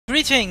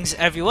Greetings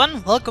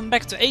everyone, welcome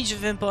back to Age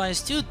of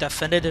Empires 2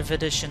 Definitive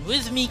Edition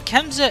with me,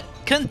 Kemze,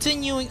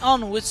 continuing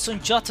on with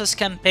Sundjata's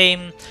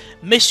campaign,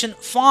 Mission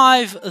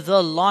 5,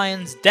 The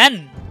Lion's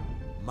Den.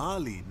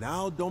 Mali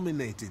now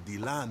dominated the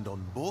land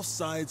on both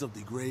sides of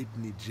the great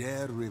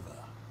Niger River.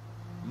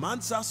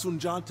 Mansa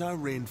Sundjata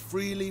reigned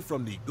freely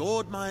from the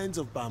gold mines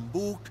of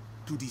Bambouk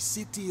to the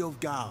city of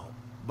Gao,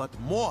 but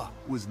more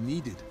was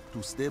needed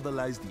to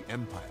stabilize the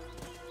empire.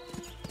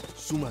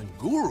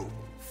 Sumanguru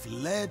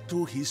fled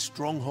to his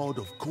stronghold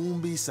of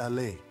Kumbi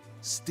Saleh,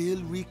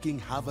 still wreaking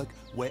havoc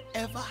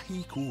wherever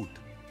he could.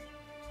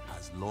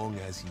 As long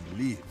as he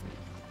lived,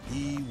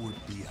 he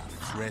would be a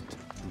threat to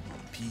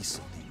the peace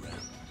of the realm.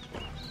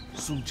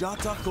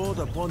 Sundjata called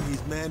upon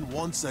his men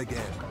once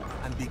again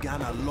and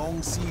began a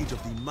long siege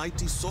of the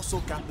mighty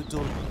Soso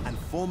capital and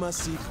former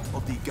seat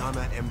of the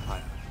Ghana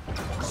Empire.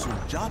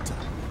 Sundjata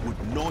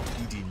would not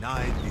be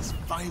denied his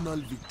final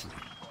victory.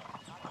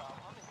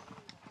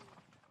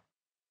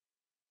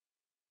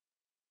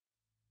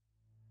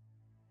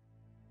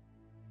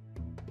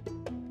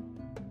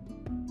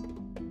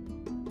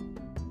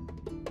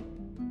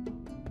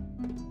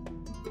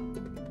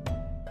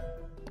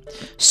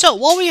 So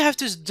what we have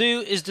to do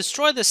is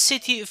destroy the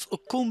city of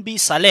Kumbi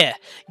Saleh,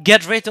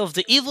 get rid of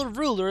the evil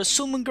ruler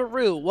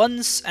Sumanguru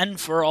once and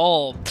for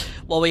all.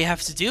 What we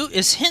have to do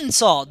is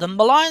Hinsa. The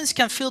Malayans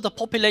can field a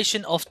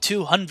population of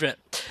 200.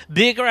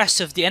 Be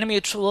aggressive, the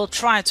enemy will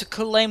try to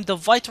claim the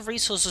vital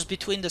resources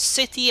between the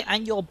city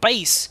and your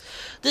base.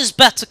 This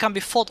battle can be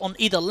fought on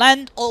either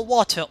land or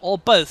water or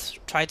both.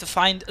 Try to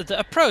find the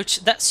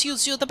approach that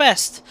suits you the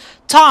best.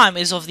 Time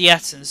is of the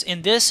essence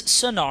in this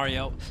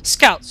scenario.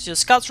 Scouts, your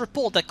scouts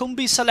report that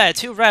Kumbi Saleh,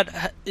 2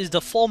 red, is the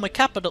former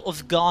capital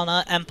of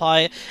Ghana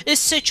Empire, is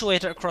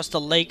situated across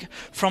the lake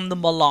from the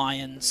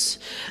Malayans.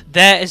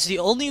 There is the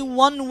only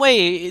one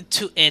way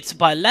to it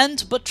by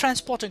land, but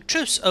transporting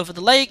troops over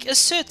the lake is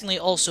certainly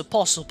also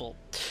possible.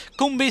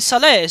 Kumbi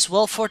Saleh is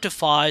well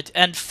fortified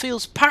and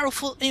fields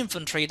powerful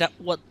infantry that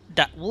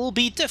will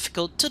be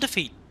difficult to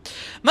defeat.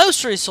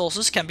 Most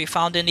resources can be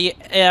found in the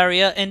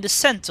area in the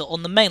center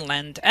on the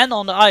mainland and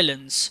on the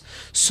islands.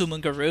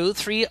 Sumanguru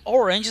 3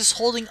 Orange is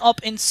holding up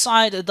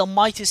inside the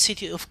mighty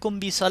city of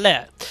Kumbi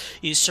Saleh.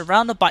 He is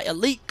surrounded by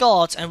elite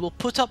guards and will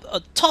put up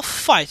a tough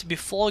fight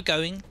before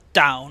going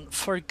down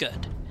for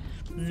good.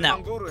 Now,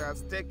 Sumanguru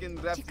has taken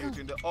refuge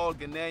in the old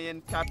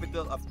Ghanaian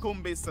capital of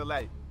Kumbi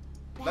Saleh.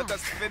 Let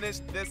us finish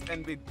this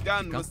and be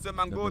done with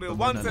Sumanguru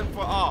once and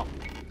for all.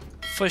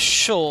 For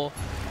sure.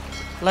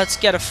 Let's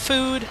get a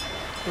food.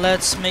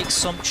 Let's make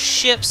some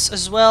ships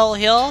as well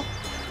here.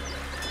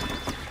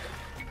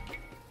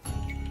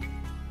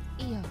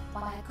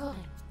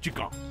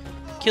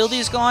 Kill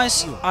these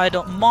guys. I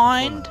don't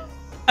mind.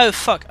 Oh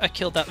fuck, I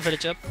killed that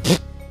villager.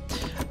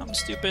 I'm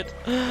stupid.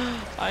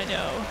 I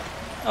know.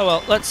 Oh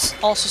well, let's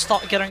also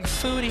start getting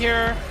food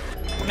here.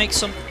 Make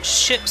some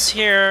ships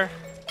here.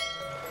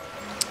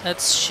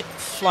 Let's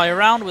fly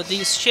around with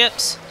these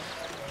ships.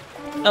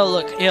 Oh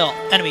look, here,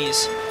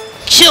 enemies.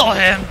 Kill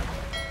him!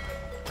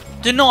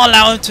 Do not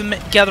allow him to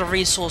gather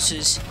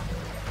resources.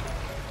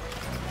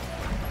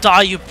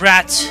 Die, you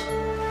brat!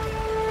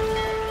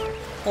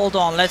 Hold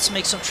on, let's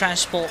make some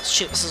transport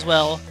ships as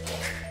well.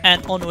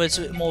 And onwards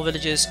with more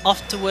villages.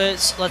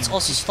 Afterwards, let's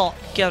also start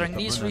gathering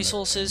these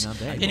resources.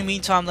 In the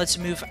meantime, let's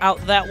move out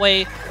that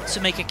way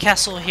to make a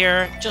castle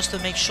here, just to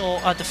make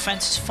sure our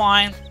defense is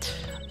fine.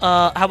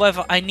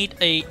 However, I need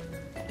a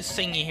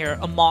thingy here,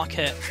 a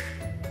market.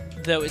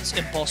 Though it's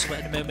impossible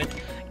at the moment.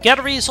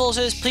 Gather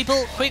resources,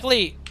 people,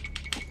 quickly!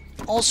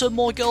 Also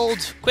more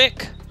gold,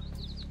 quick!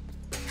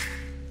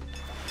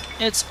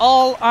 It's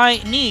all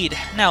I need.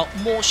 Now,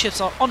 more ships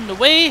are on the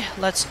way.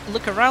 Let's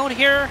look around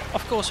here.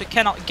 Of course, we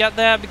cannot get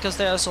there because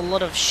there's a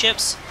lot of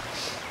ships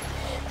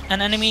and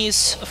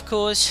enemies, of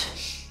course.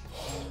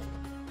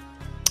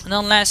 And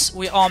unless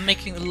we are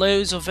making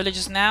loads of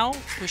villages now,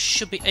 we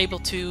should be able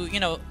to, you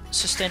know,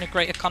 sustain a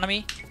great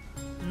economy.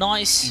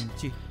 Nice.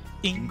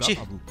 Inji.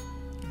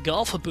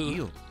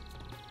 Galfabu.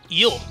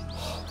 Yo.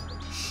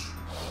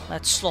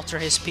 Let's slaughter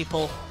his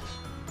people.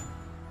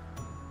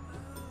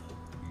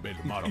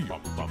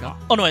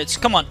 Onwards,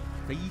 come on.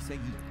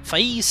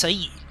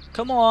 Faisai.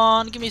 Come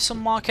on, give me some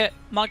market.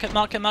 Market.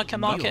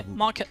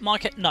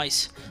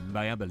 Nice.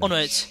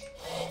 Onwards.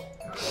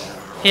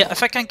 Here,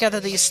 if I can gather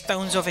these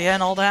stones over here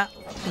and all that.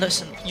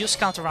 Listen, you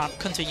scout around.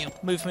 Continue.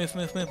 Move.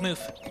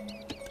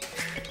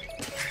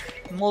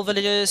 More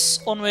villages.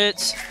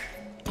 Onwards.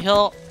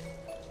 Here.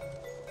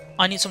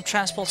 I need some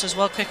transports as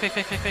well. Quick.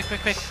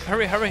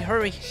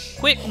 Hurry.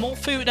 Quick, more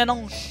food and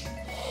on.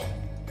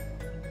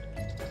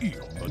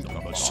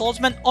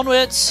 Swordsmen,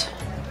 onwards.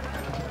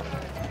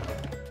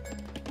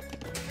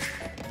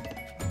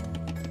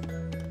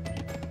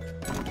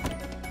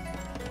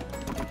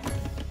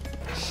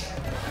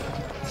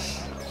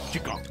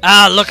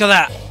 Ah, look at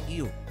that.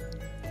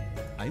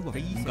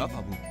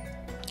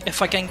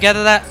 If I can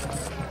gather that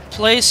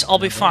place, I'll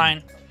be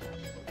fine.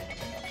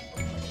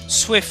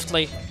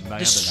 Swiftly.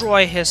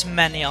 Destroy his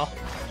mania.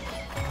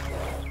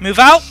 Move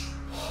out!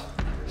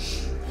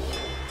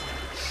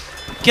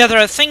 gather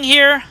a thing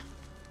here.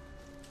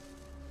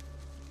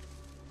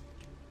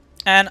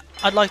 And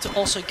I'd like to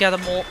also gather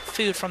more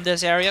food from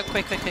this area.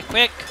 Quick, quick, quick,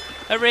 quick.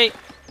 Hurry.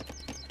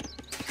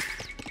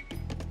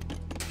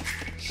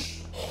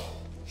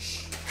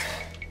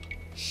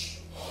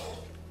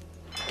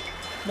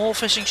 More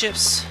fishing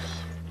ships.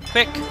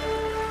 Quick.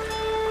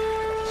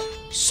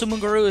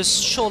 Sumungaru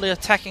is surely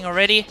attacking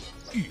already.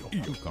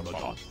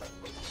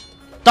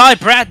 Die,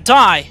 Brad,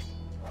 die!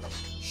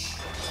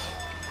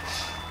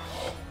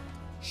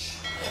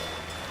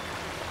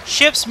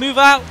 Ships, move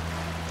out!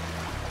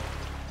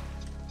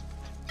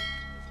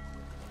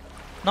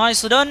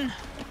 Nicely done.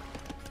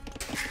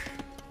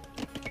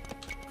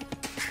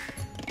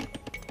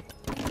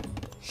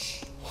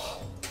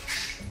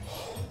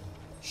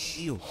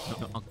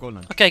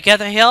 Okay,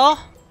 gather here.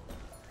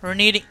 We're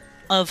needing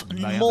of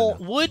more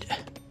wood.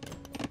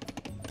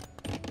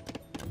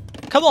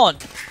 Come on!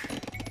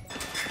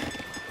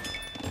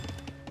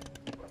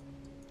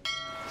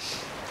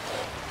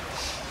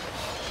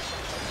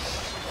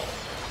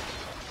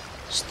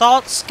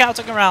 Start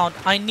scouting around.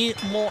 I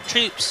need more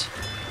troops.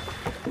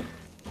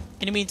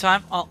 In the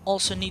meantime, I'll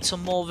also need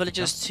some more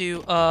villagers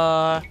to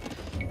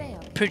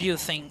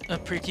produce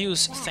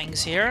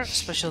things here.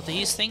 Especially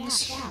these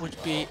things would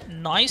be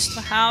nice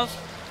to have.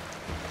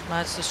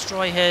 Let's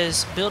destroy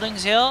his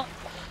buildings here.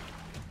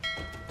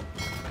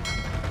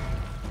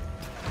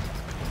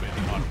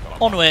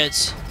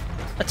 Onwards.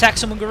 Attack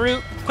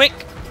Sumungaru. Quick.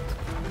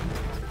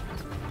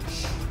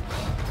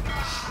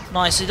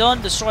 Nicely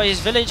done. Destroy his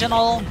village and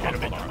all.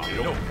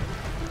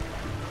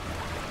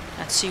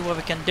 Let's see what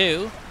we can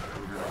do.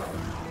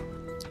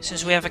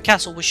 Since we have a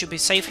castle, we should be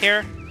safe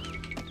here.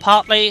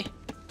 Partly.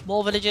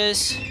 More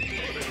villages.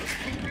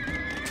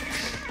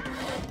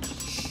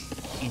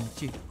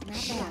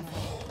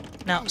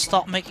 Now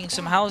start making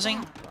some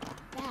housing.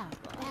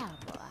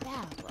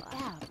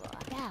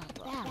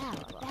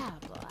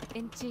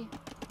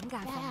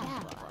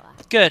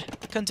 Good.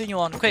 Continue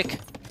on. Quick.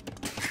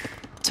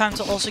 Time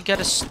to also get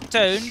a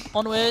stone.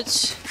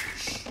 Onwards.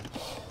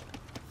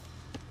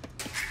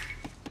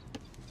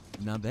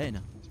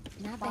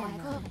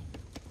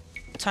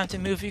 Time to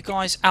move you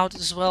guys out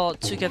as well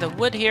to get the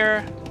wood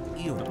here.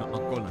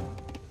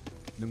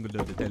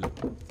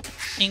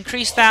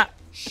 Increase that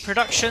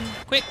production.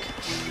 Quick.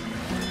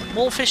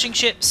 More fishing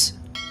ships.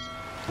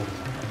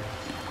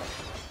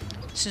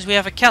 Since we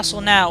have a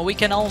castle now, we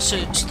can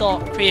also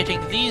start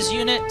creating these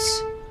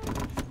units.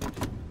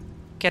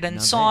 Get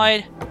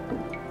inside.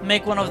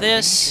 Make one of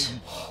this.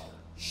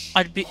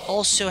 I'd be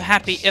also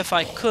happy if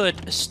I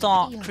could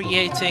start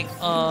creating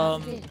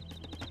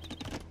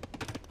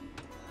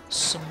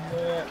some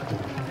more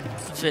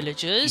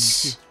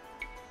villages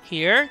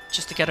here,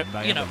 just to get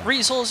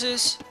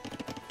resources.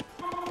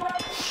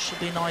 Should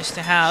be nice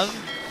to have.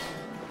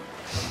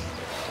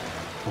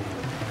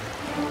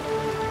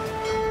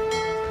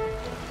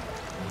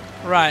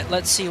 Right,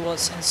 let's see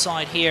what's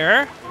inside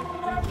here.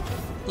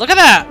 Look at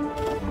that!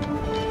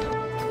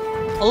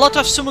 A lot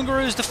of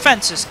Sumungaru's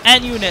defenses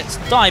and units.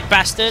 Die,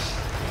 bastard!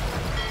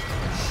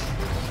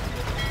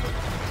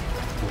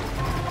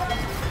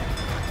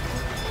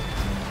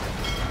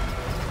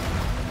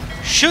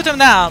 Shoot him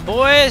down,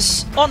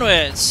 boys!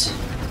 Onwards!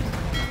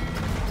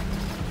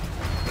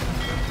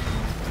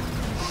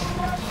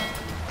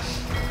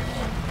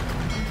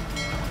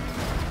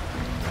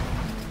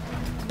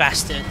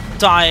 Bastard.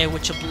 Die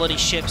with your bloody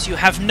ships. You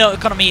have no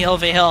economy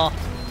over here.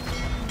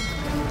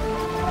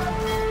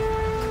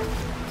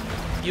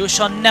 You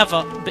shall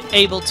never be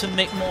able to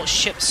make more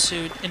ships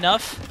soon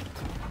enough.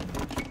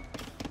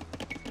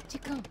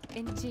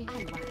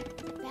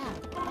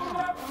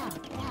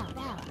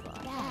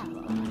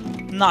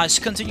 Nice,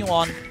 continue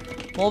on.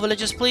 More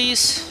villages,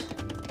 please.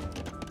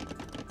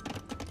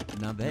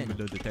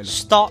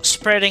 Start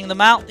spreading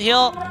them out here.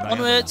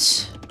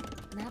 Onwards.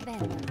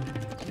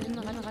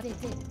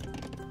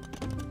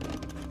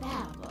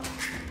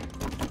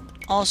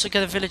 Also get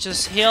the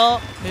villagers here.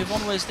 Move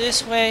onwards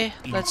this way.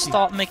 Let's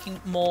start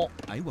making more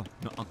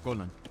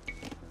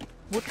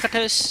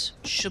woodcutters.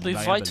 Should be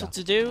vital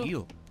to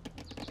do.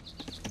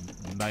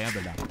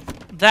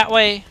 That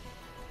way.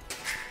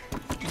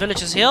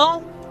 Villagers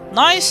here.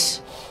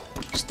 Nice.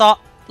 Start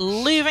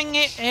leaving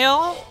it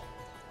here.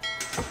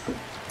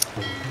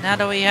 Now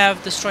that we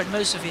have destroyed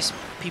most of these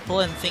people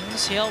and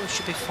things here, we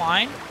should be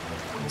fine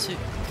to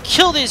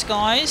kill these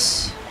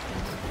guys.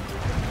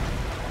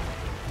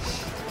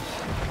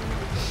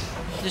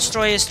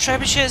 Destroy his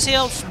trebuchets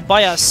here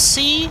by a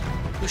sea.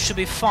 We should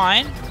be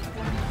fine.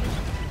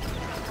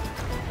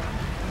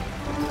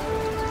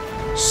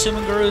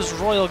 Sumungaru's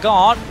royal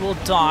guard will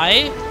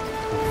die.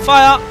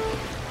 Fire!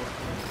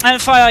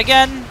 And fire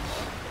again.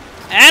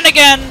 And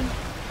again.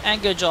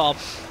 And good job.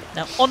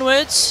 Now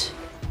onwards.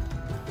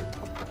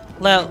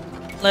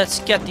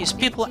 Let's get these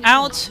people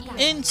out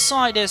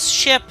inside this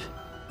ship.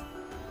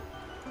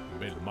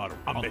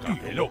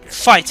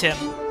 Fight him.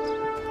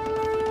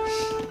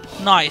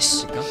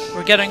 Nice.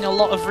 We're getting a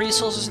lot of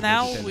resources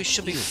now. We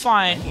should be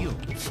fine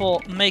for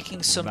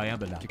making some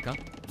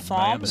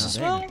farms as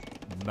well.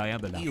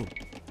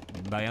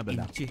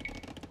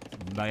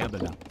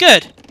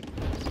 Good.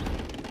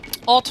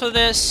 Alter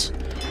this.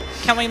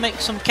 Can we make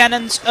some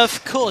cannons?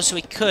 Of course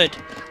we could.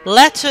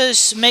 Let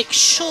us make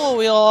sure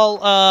we all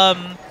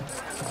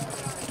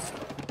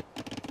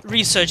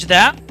research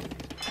that,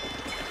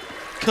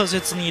 because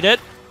it's needed.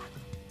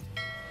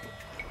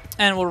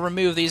 And we'll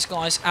remove these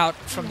guys out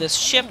from this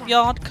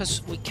shipyard,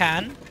 because we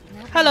can.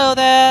 Hello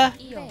there!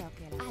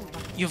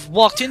 You've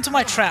walked into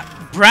my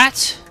trap,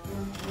 brat!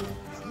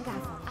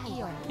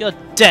 You're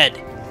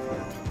dead.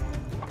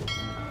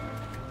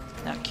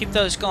 Now keep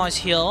those guys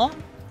here.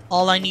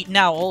 All I need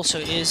now also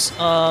is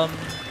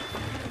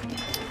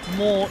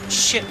more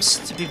ships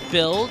to be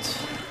built.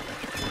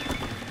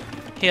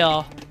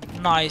 Here,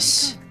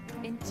 nice.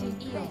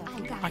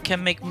 I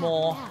can make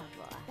more.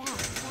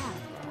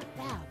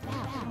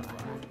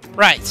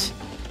 Right.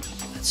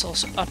 Let's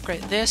also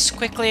upgrade this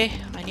quickly.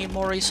 I need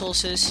more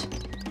resources.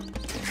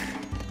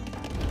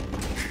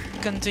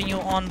 Continue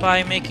on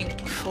by making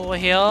 4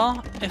 here,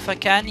 if I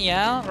can.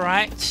 Yeah,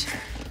 right.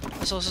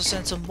 Let's also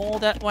send some more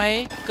that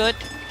way. Good.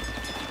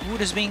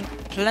 Wood is being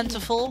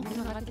plentiful.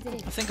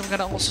 I think I'm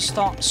gonna also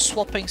start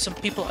swapping some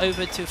people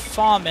over to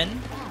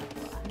farming.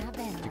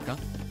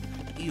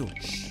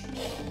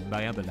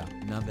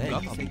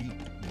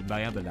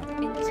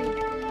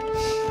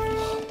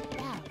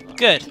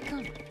 Good.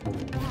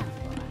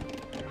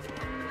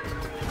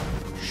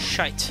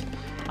 Shite.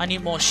 I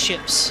need more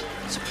ships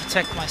to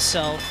protect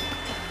myself.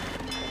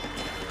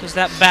 Because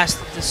that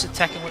bastard is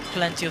attacking with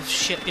plenty of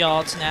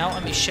shipyards now. I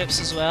mean ships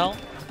as well.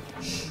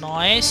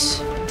 Nice.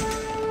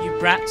 You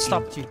brat,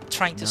 stop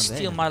trying to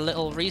steal my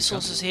little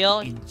resources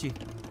here.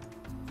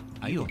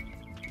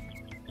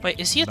 Wait,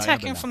 is he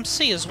attacking from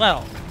sea as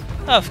well?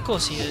 Oh, of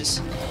course he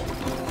is.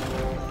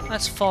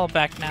 Let's fall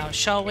back now,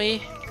 shall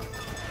we?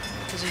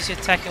 Because he's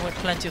attacking with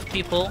plenty of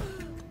people.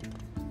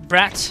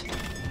 Brat.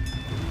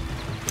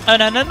 Oh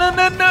no no no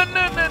no no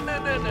no no no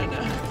no no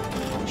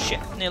no. Shit,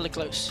 nearly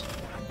close.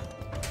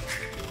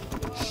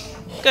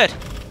 Good.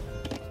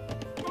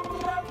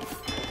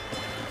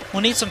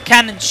 We'll need some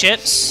cannon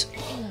ships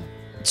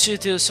to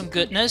do some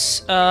goodness.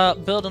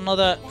 Build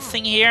another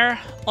thing here.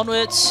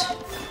 Onwards.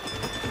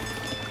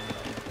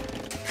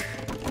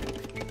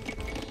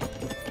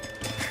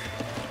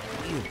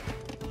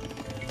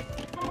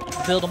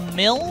 Build a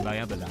mill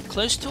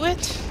close to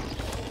it.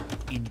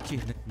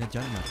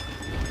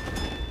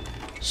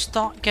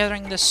 Start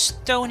gathering the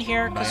stone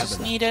here because it's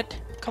needed.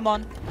 Come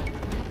on.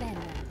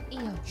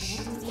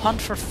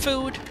 Hunt for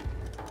food.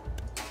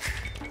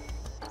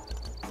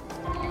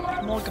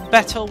 More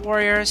battle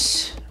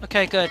warriors.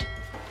 Okay, good.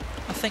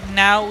 I think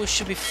now we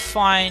should be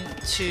fine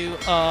to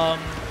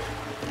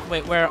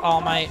wait, where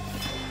are my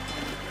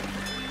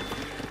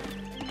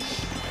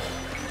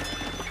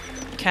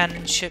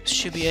cannon ships?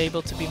 Should be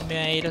able to be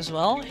made as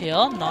well.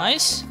 Here,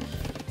 nice.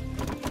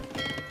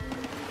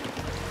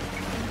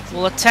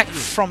 We'll attack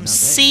from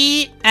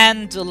sea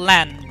and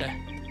land.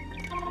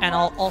 And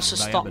I'll also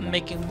start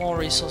making more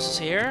resources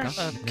here.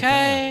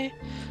 Okay.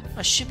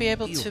 I should be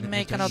able to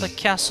make another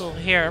castle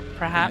here,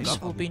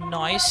 perhaps. Will be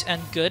nice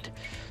and good.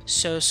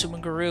 So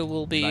Sumunguru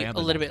will be a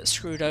little bit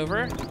screwed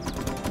over.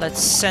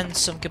 Let's send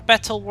some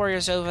battle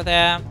warriors over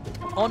there.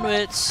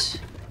 Onwards.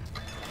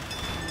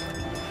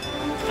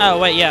 Oh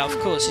wait, yeah, of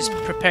course, he's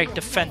preparing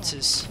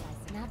defenses.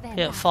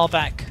 Here, fall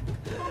back.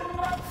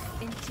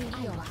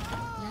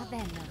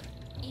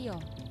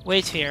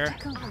 Wait here.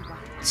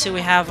 So we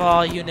have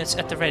our units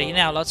at the ready.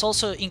 Now, let's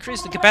also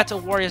increase the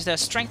battle warriors, their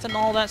strength and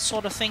all that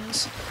sort of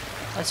things.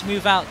 Let's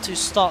move out to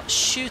start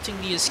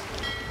shooting these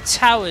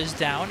towers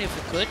down, if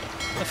we could.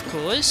 Of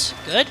course.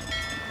 Good.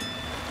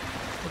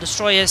 We'll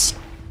destroy his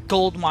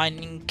gold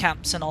mining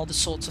camps and all the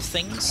sorts of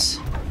things.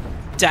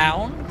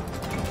 Down.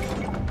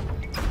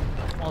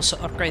 Also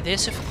upgrade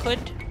this if we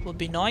could. Would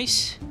be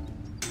nice.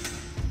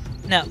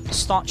 Now,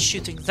 start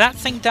shooting that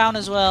thing down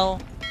as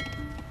well.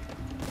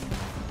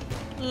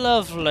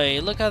 Lovely.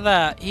 Look at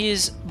that.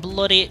 His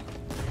bloody,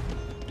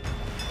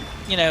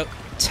 you know,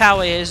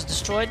 tower is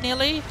destroyed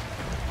nearly.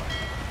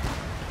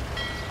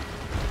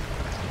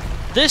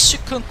 This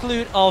should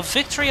conclude our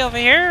victory over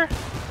here.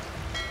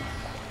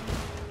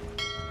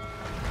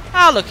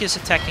 Ah, look, he's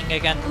attacking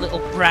again, little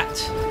brat.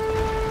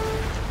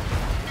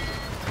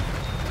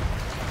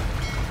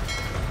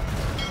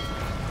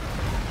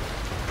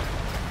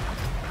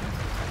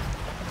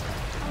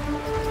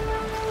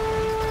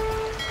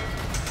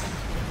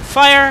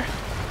 Fire!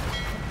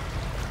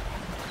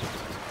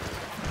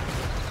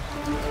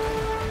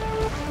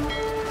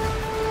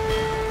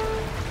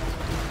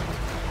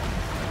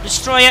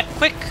 Destroy it,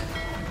 quick!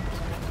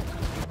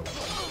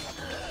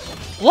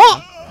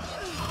 What?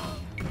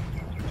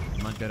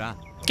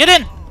 Get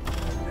in!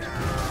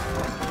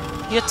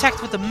 He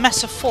attacked with a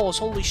massive force,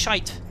 holy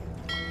shite.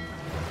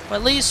 Well,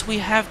 at least we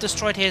have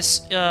destroyed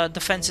his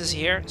defenses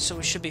here, so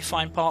we should be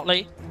fine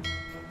partly.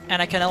 And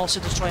I can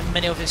also destroy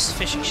many of his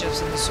fishing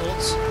ships and the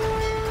sorts.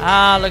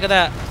 Ah, look at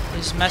that.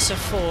 His massive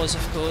force,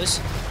 of course.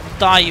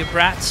 Die, you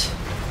brat.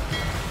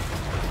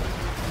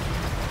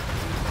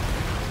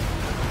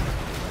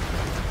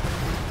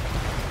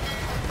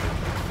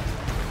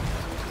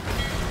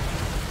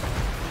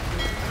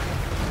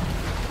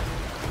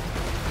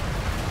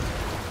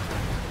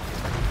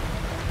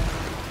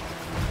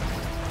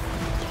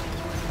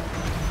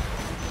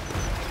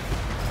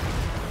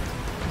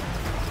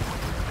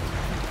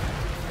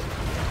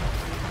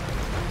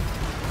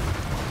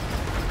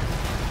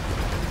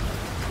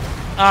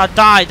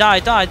 Die, die,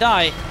 die,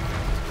 die.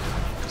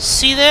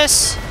 See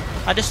this?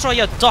 I destroy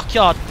your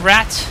dockyard,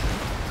 brat.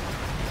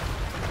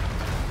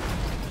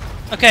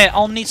 Okay,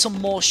 I'll need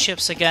some more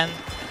ships again.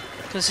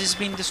 Because he's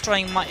been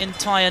destroying my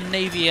entire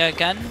navy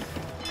again.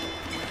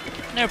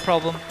 No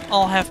problem.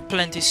 I'll have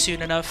plenty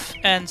soon enough.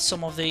 And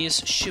some of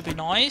these should be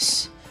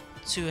nice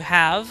to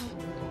have.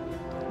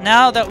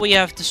 Now that we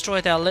have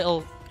destroyed our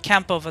little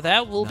camp over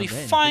there, we'll be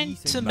fine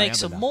to make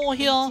some more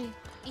here.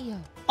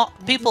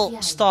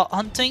 People start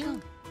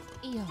hunting.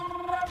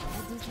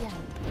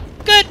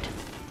 Good!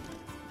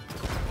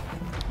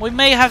 We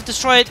may have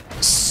destroyed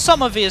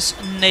some of his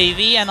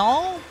navy and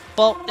all,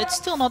 but it's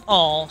still not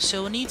all,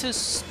 so we need to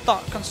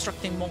start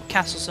constructing more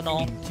castles and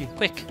all.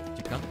 Quick.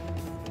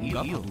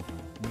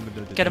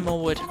 Get him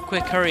more wood.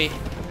 Quick, hurry.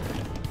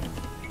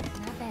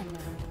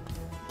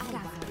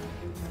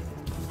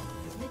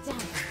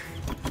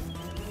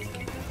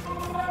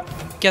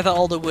 Gather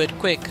all the wood,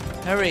 quick.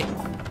 Hurry.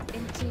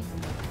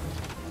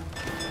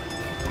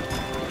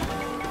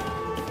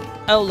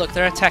 Oh look,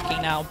 they're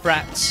attacking now,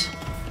 brats.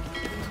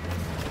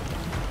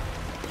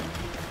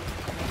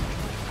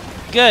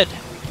 Good.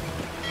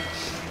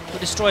 We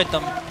destroyed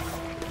them.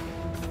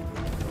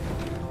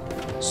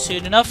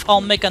 Soon enough,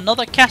 I'll make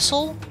another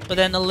castle, but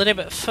then a little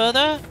bit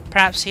further,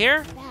 perhaps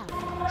here.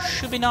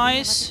 Should be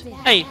nice.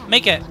 Hey,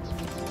 make it.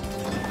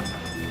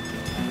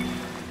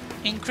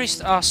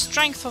 Increased our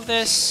strength of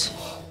this.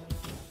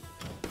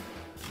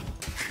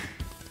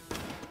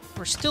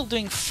 We're still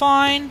doing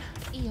fine.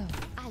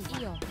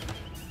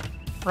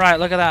 Right,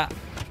 look at that.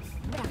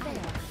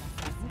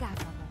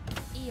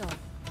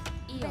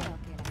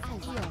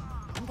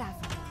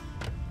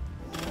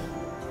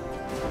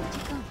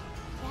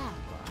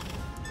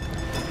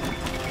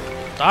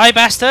 Die,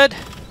 bastard!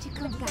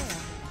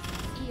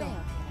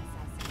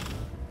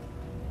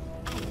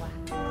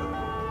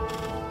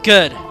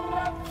 Good.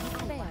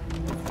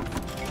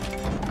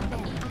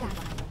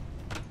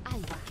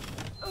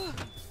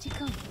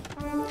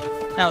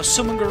 Now,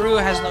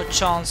 Sumanguru has no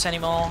chance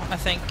anymore, I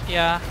think.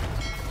 Yeah.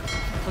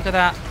 Look at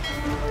that.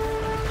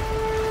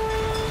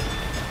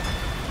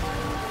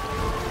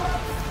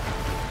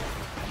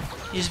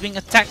 He's being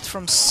attacked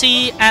from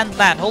sea and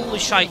land. Holy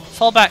shite.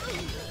 Fall back.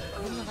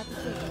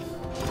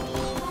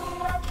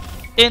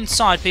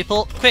 Inside,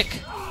 people.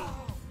 Quick.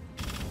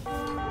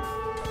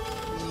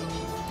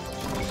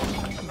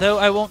 Though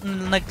I won't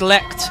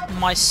neglect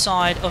my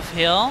side of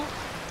here.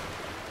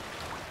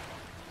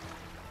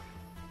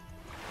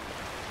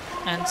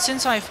 And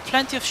since I have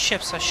plenty of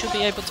ships, I should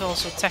be able to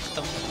also attack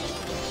them.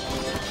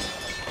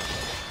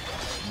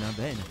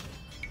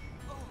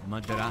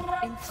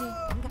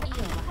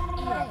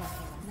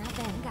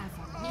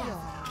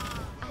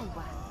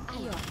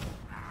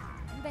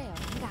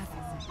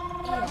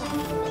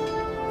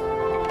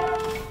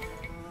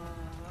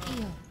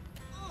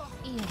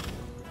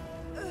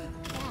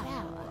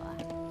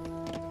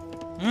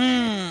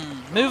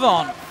 Move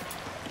on.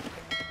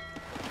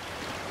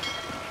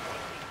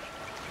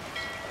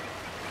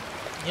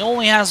 He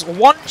only has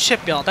one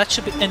shipyard. That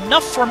should be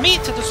enough for me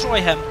to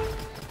destroy him.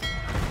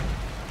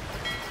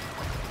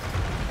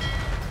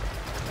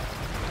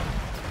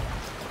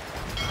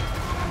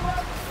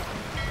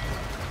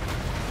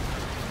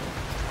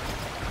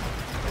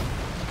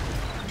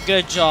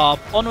 Good job.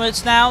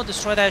 Onwards now.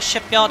 Destroy that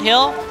shipyard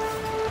here.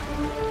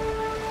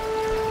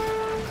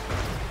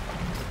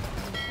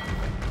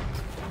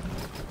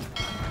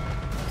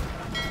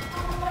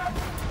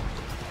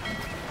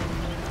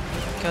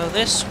 Go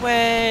this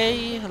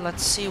way.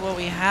 Let's see what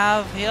we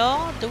have here.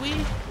 Do we?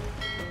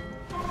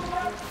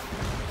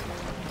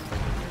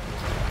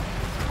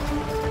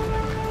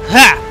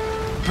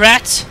 Ha!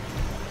 Brat!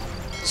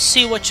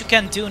 See what you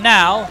can do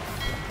now.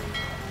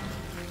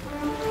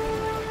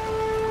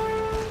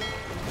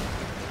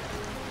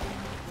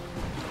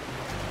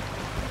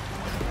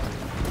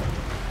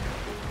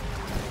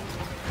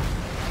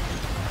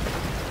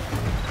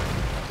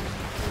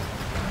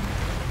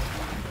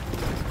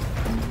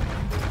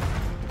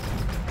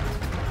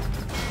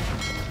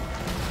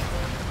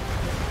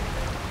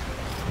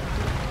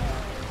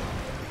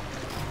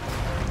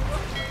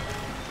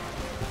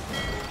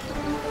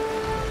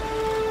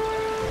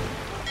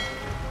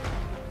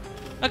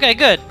 Okay,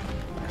 good.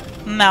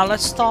 Now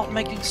let's start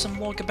making some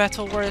more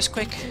battle warriors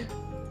quick.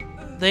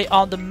 They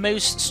are the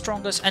most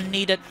strongest and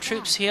needed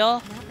troops here.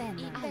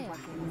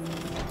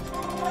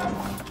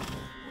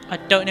 I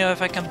don't know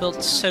if I can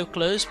build so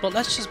close, but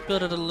let's just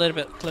build it a little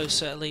bit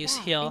closer at least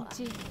here.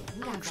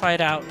 Try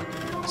it out.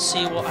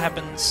 See what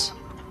happens.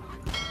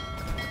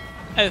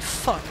 Oh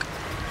fuck.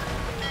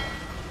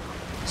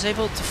 He's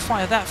able to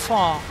fire that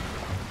far.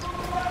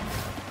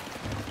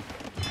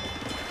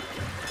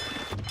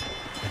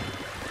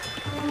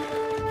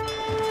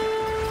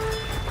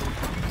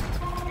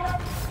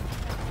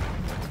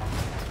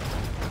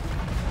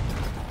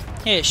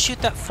 Here, shoot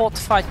that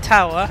fortified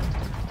tower.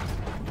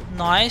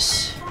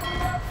 Nice.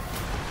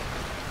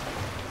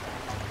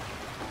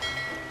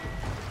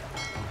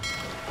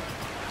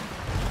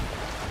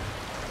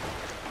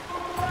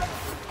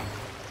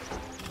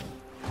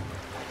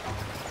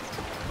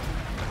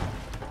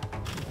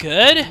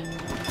 good.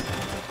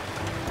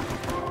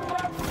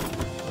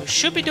 We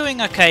should be doing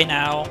okay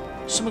now.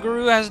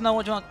 Sumaguru has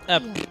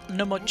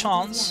no more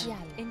chance.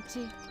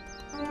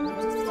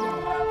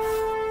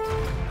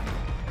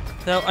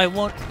 Though I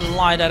won't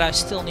lie that I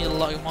still need a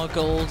lot more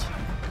gold.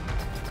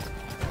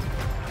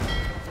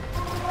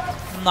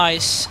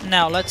 Nice.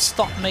 Now let's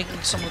start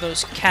making some of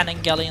those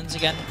cannon galleons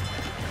again.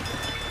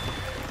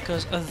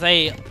 Because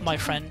they, my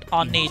friend,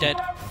 are needed.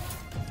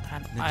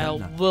 And I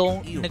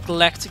will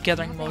neglect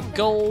gathering more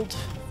gold.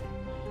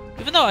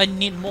 Even though I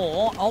need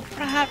more, I'll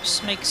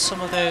perhaps make some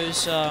of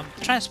those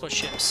transport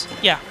ships.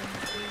 Yeah.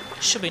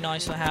 Should be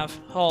nice to have.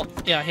 Oh,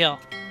 yeah, here.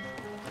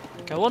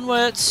 Go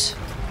onwards.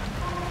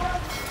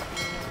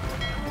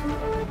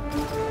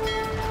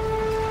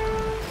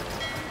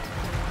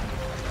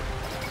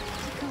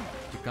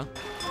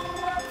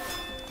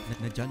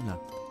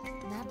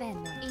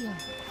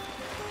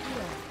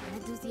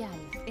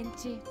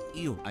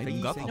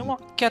 You know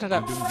what? Get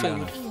that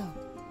food.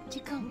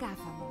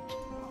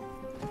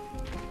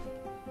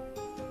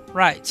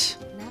 Right.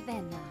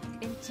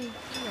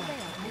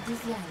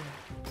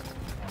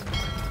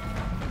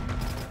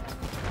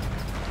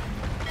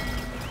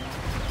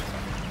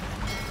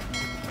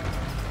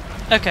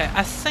 Okay,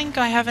 I think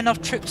I have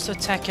enough troops to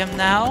attack him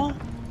now.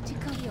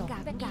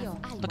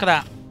 Look at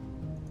that.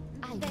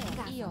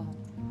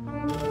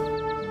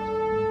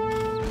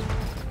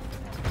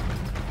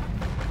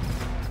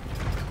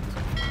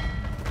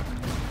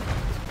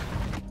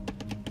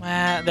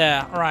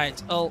 There,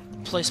 right. I'll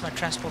place my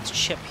transport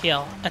ship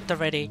here at the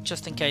ready,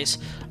 just in case.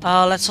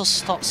 Let's also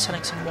start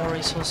selling some more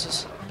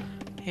resources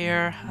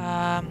here.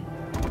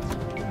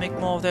 Make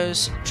more of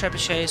those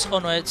trebuchets.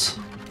 Onwards.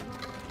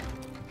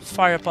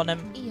 Fire upon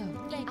him.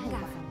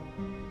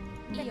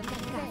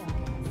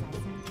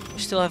 We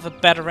still have a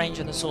better range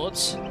on the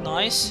swords.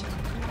 Nice.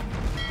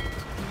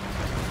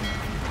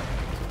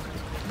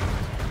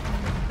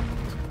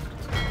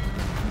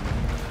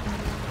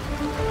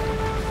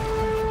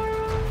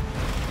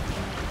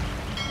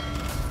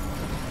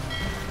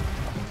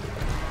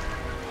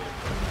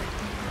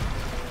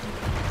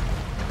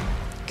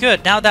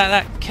 Good, now that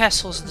that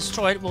castle is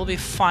destroyed, we'll be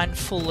fine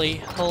fully.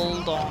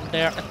 Hold on,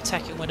 they're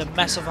attacking with a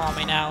massive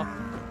army now.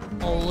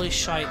 Holy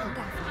shite.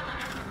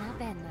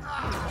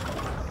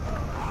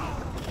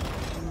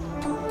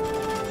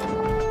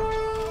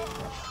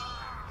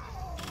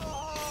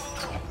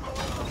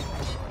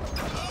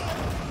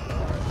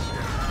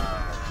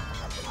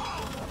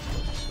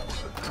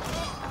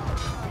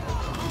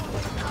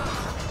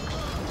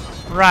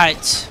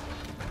 Right.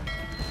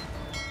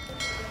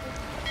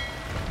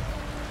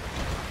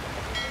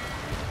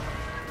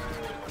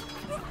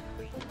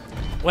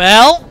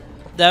 Well,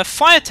 the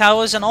fire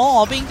towers and all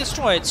are being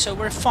destroyed, so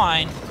we're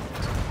fine.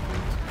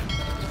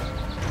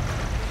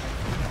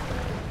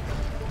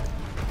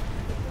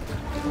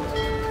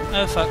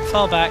 Oh fuck,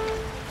 fall back.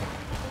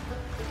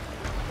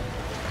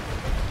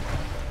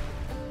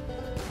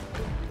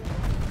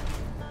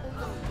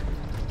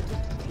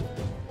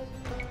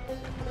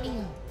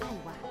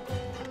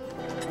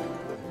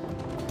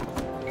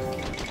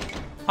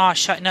 Ah,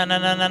 shit, no, no,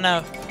 no, no,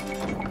 no.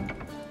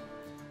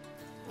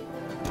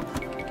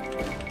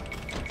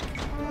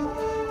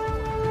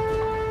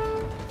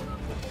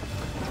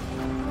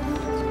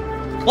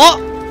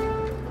 What?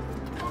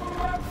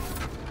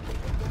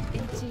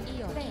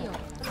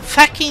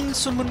 Fucking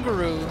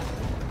Sumunguru.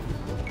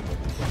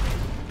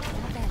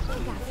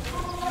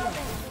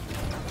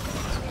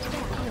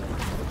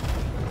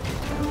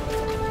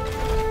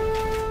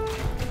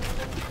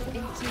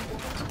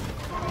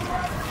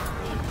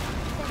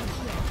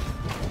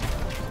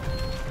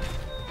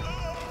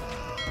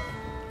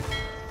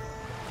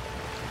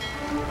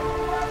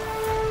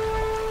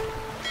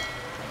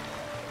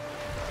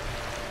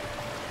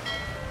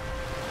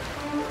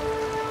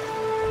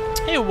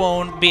 He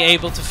won't be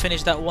able to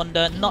finish that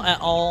wonder, not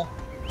at all.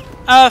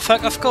 Oh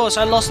fuck, of course,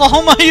 I lost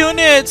all my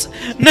units!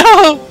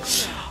 No!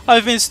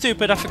 I've been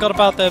stupid, I forgot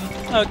about them.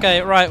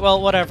 Okay, right,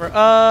 well, whatever.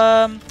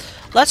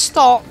 Let's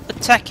start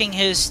attacking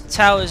his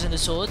towers and the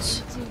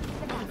swords.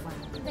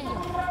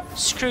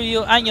 Screw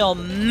you and your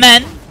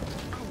men!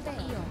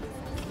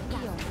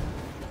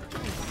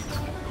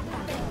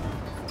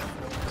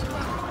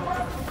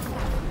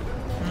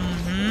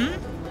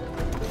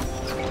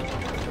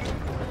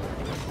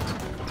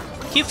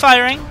 Keep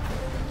firing.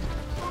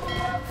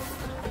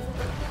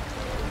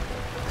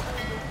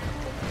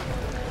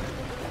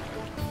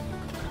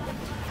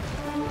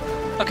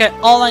 Okay,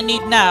 all I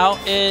need now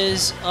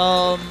is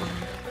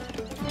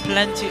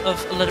plenty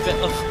of a little bit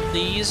of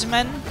these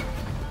men.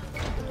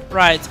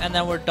 Right, and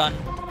then we're done.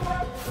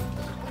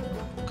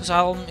 Because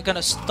I'm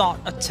gonna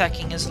start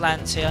attacking his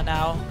lands here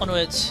now.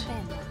 Onwards.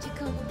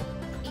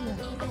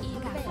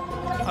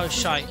 Oh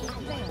shite.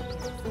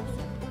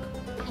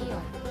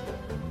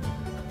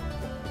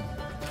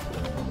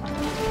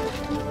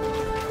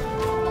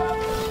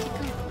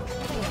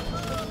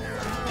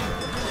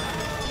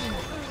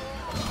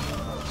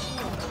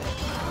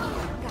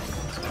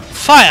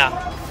 Fire!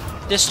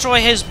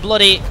 Destroy his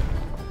bloody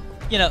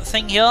you know,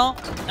 thing here,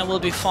 and we'll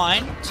be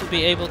fine to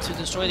be able to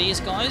destroy these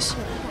guys.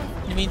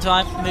 In the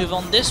meantime, move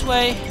on this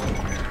way.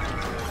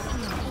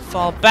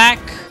 Fall back.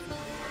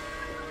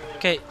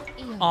 Okay,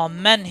 our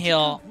men here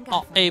are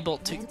able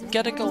to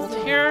get a gold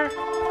here.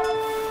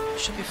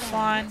 Should be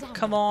fine.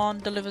 Come on,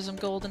 deliver some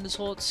gold in the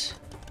swords.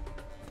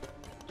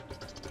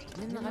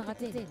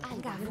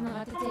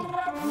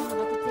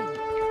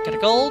 Get a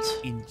gold.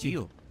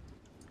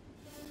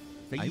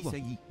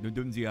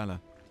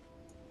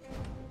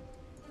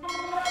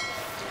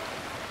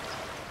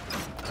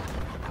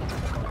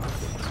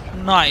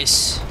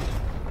 Nice.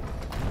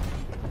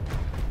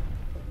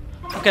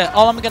 Okay,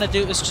 all I'm gonna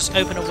do is just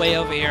open a way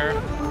over here.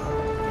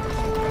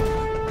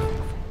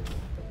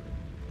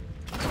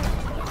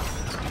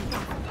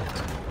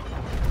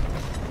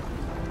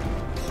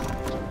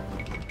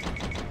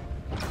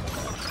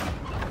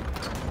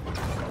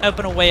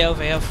 Open a way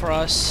over here for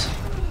us.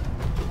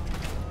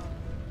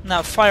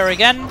 Now fire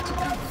again.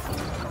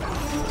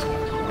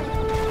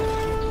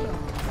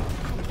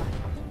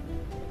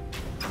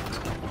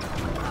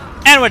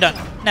 And we're done.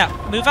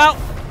 Now move out.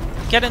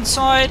 Get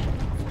inside.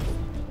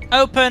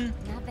 Open.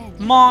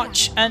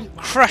 March and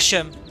crush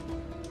him.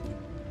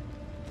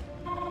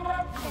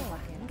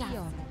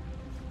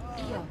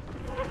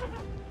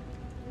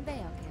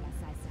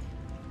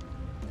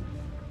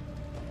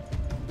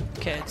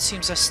 Okay, it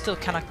seems I still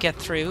cannot get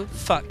through.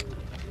 Fuck.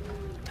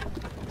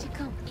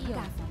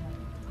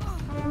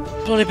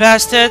 Bloody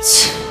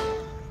bastards.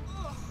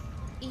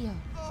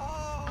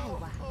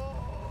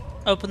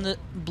 Open the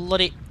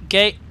bloody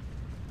gate.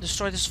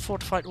 Destroy this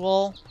fortified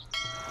wall.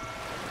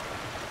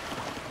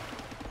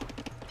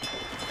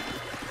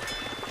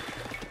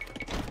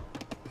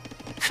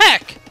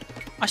 Heck!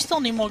 I still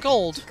need more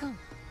gold.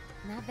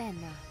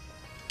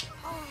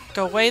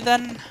 Go away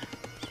then.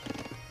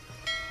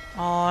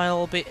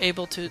 I'll be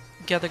able to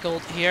get the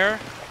gold here.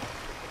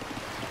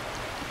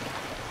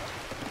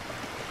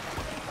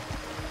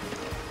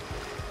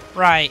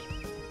 Right.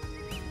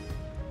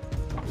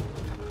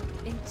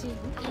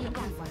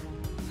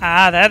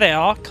 Ah, there they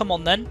are. Come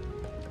on then.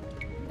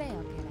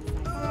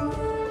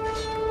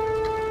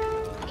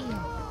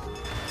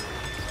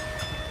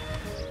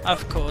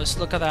 Of course,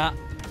 look at that.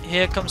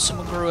 Here comes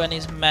Sumunguru and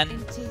his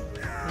men.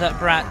 That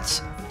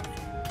brat.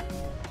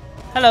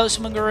 Hello,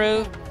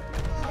 Sumunguru.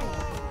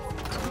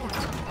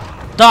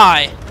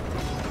 Die!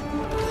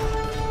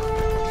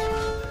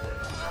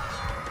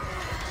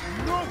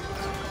 No!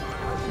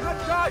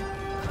 Not die!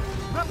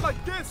 Not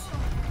like this!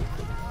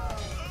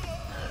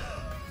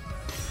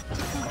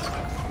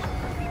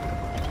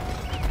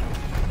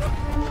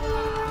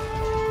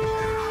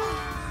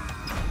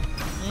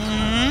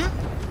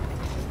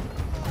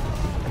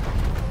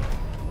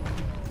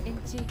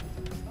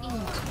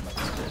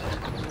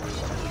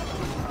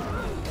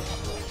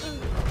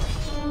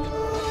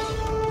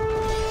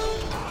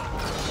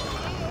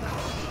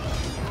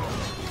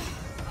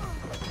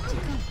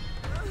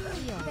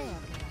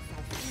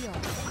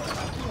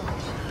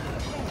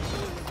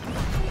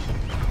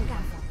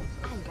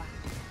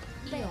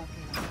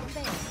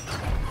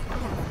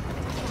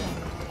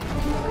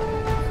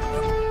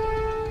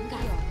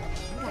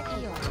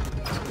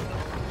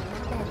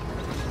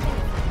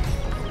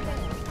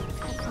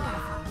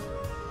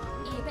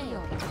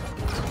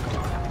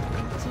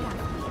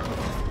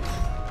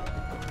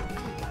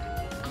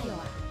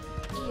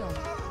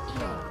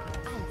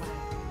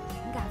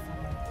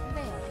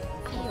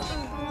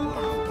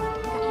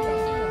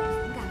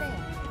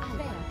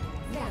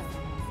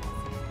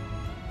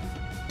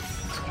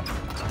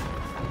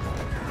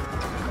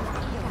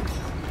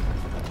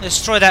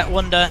 Destroy that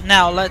wonder.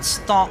 Now let's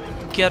start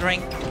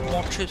gathering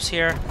more troops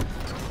here.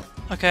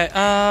 Okay,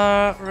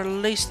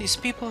 release these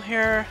people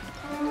here.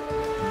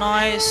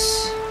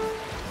 Nice.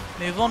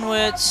 Move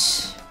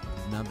onwards.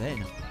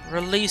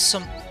 Release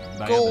some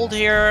gold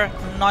here.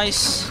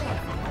 Nice.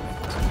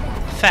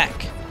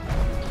 Feck.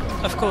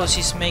 Of course,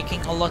 he's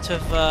making a lot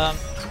of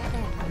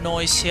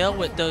noise here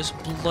with those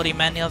bloody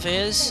men of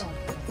his.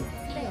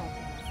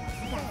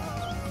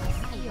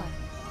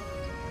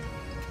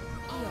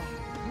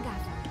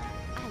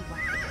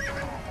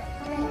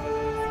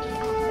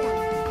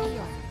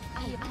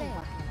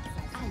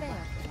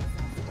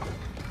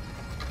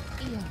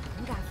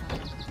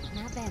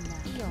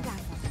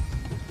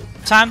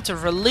 Time to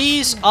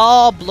release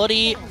our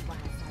bloody,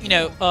 you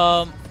know,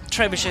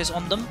 trebuchets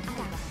on them.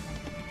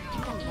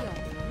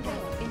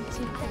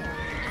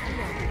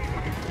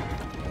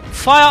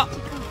 Fire!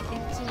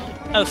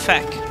 Oh,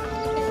 feck.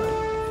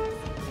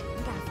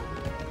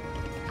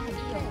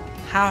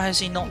 How has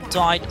he not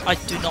died? I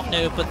do not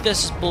know, but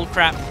this is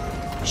bullcrap.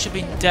 He should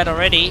be dead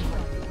already.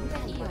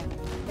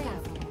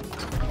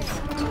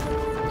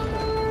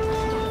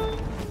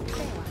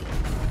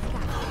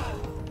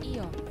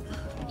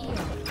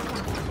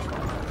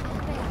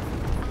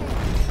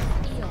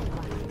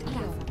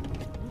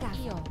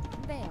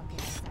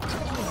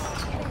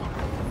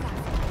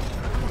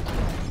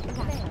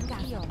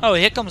 Oh,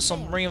 here comes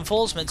some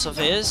reinforcements of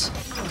his.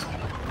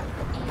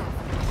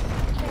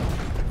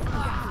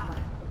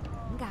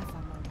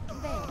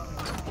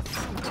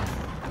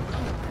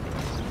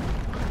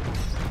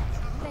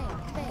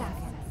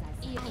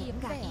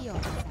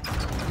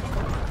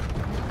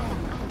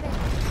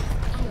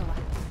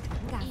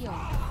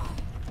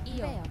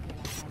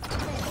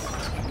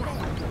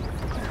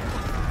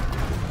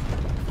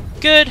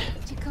 Good.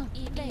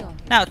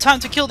 Now, time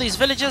to kill these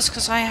villagers,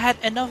 because I had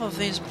enough of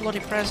these bloody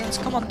presents.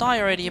 Come on,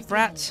 die already, you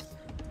brats.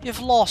 You've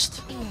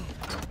lost.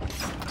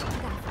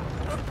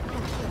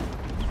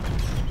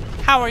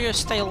 How are you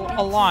still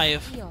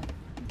alive?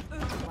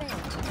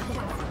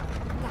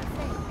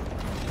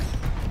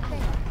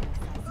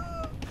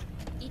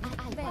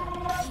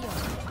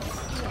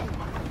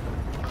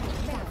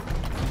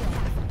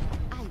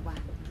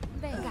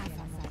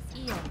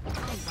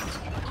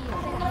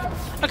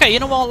 Okay, you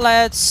know what,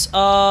 let's,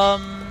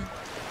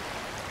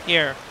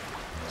 here,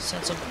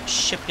 send some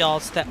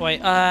shipyards that way,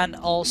 and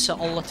also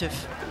a lot of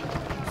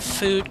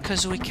food,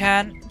 because we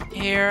can,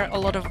 here, a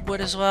lot of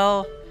wood as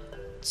well.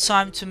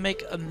 Time to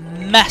make a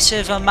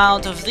massive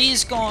amount of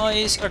these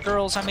guys, or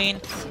girls, I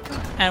mean,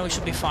 and we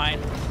should be fine,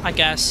 I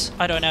guess,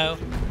 I don't know.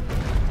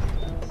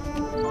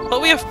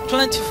 But we have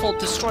plentiful,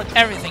 destroyed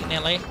everything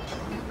nearly.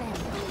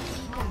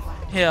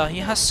 Yeah, he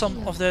has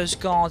some of those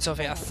guards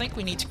over here. I think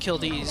we need to kill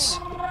these.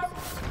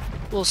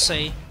 We'll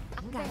see.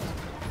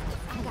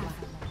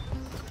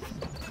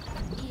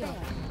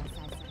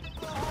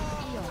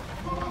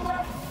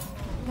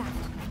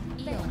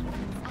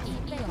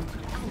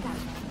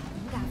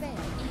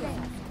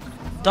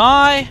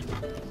 Die.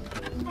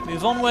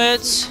 Move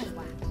onwards.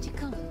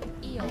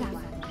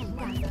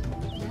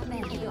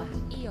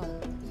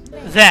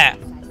 There.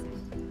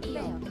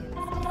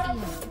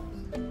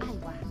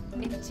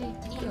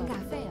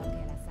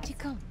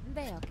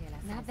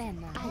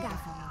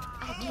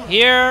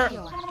 Here.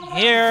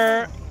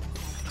 Here.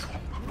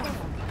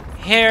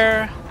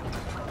 Here.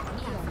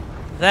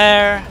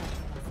 There.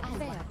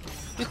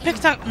 We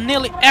picked up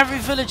nearly every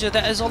villager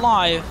that is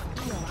alive.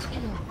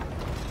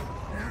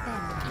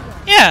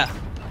 Yeah.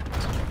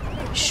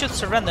 You should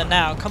surrender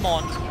now. Come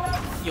on.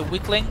 You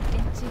weakling.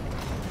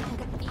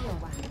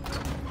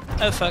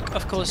 Oh fuck.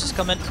 Of course he's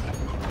coming.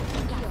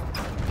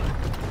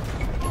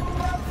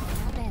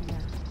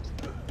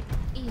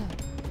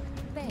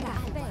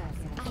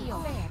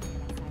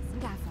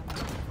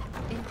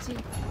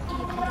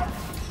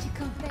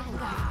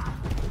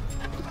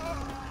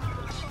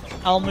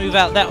 I'll move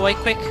out that way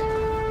quick.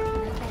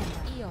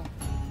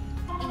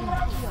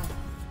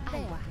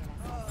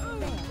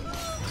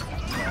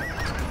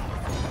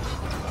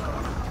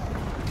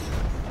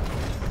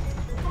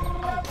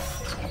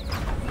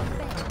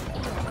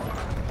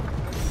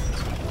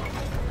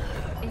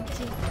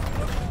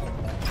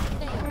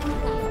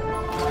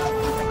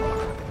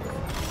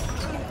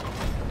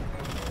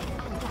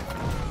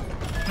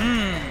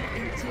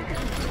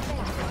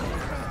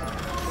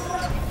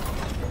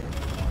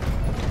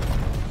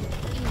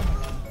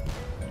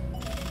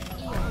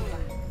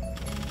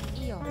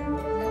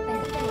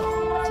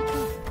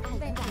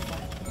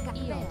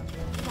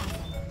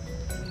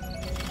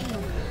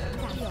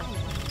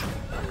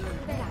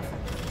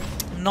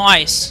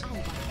 Nice.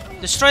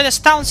 Destroy this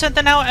town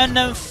center now and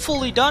then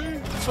fully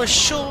done for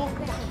sure.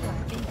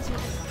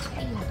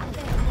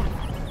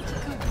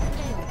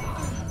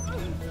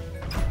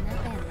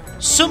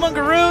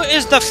 Sumangaru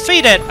is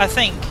defeated, I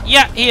think.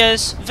 Yeah, he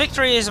is.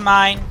 Victory is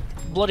mine.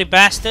 Bloody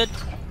bastard.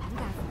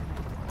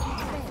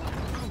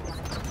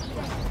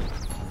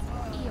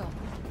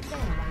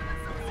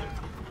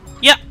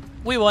 Yeah,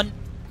 we won.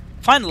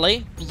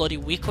 Finally, bloody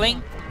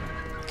weakling.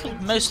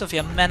 Killed most of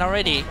your men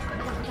already.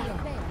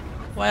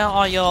 Where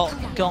are your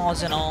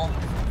guards and all?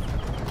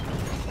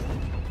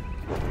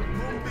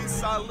 Kumbi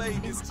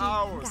Saleh is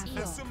ours, and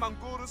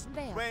Sumanguru's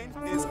reign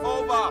is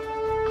over.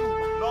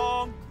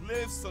 Long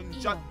live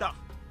Sundjata,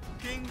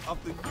 king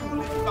of the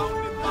newly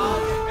founded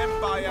Mali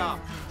Empire.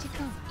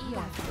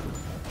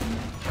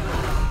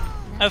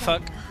 Oh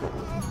fuck.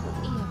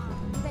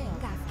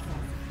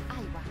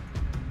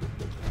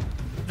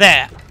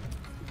 There.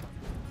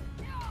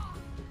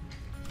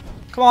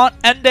 Come on,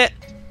 end it.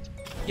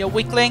 You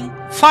weakling.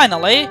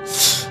 Finally.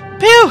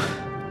 Pew!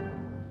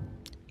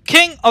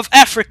 King of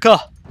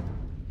Africa.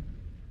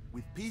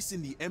 With peace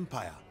in the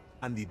empire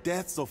and the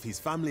deaths of his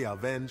family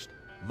avenged,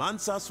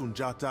 Mansa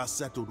Sundjata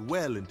settled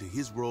well into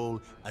his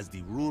role as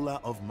the ruler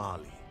of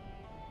Mali.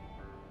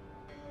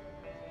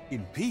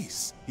 In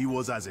peace, he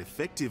was as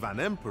effective an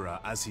emperor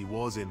as he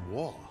was in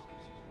war,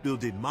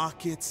 building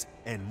markets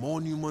and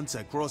monuments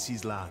across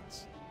his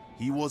lands.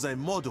 He was a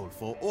model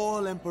for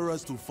all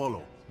emperors to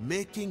follow,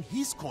 making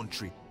his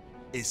country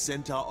a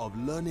center of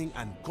learning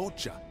and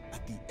culture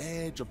at the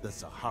edge of the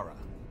Sahara.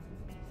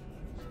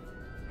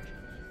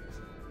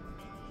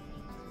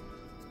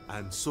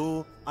 And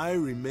so I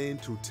remain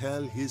to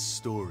tell his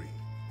story.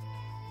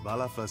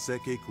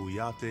 Balafaseke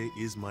Kuyate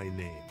is my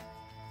name,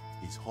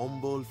 his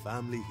humble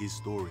family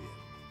historian,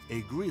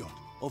 a griot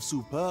of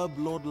superb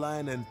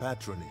bloodline and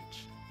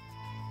patronage.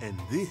 And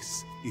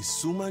this is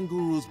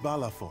Sumanguru's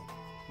balafon,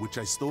 which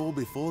I stole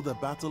before the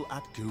battle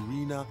at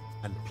Kirina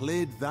and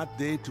played that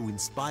day to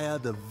inspire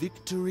the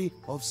victory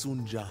of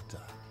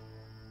Sundjata.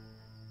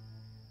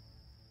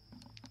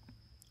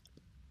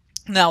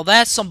 Now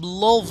that's some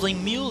lovely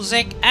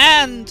music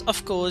and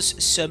of course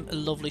some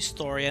lovely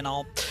story and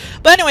all.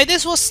 But anyway,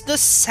 this was the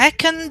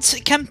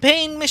second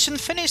campaign mission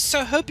finished, so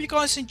I hope you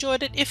guys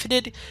enjoyed it. If you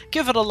did,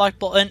 give it a like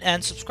button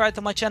and subscribe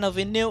to my channel if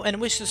you're new and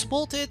wish to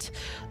support it.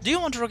 Do you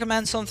want to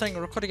recommend something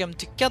or record a game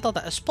together?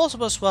 That is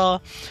possible as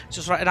well.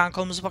 Just write it down in the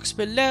comments box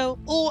below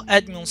or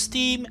add me on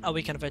Steam and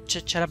we can have a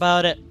chit chat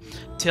about it.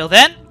 Till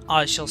then,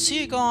 I shall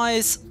see you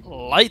guys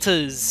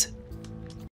laters.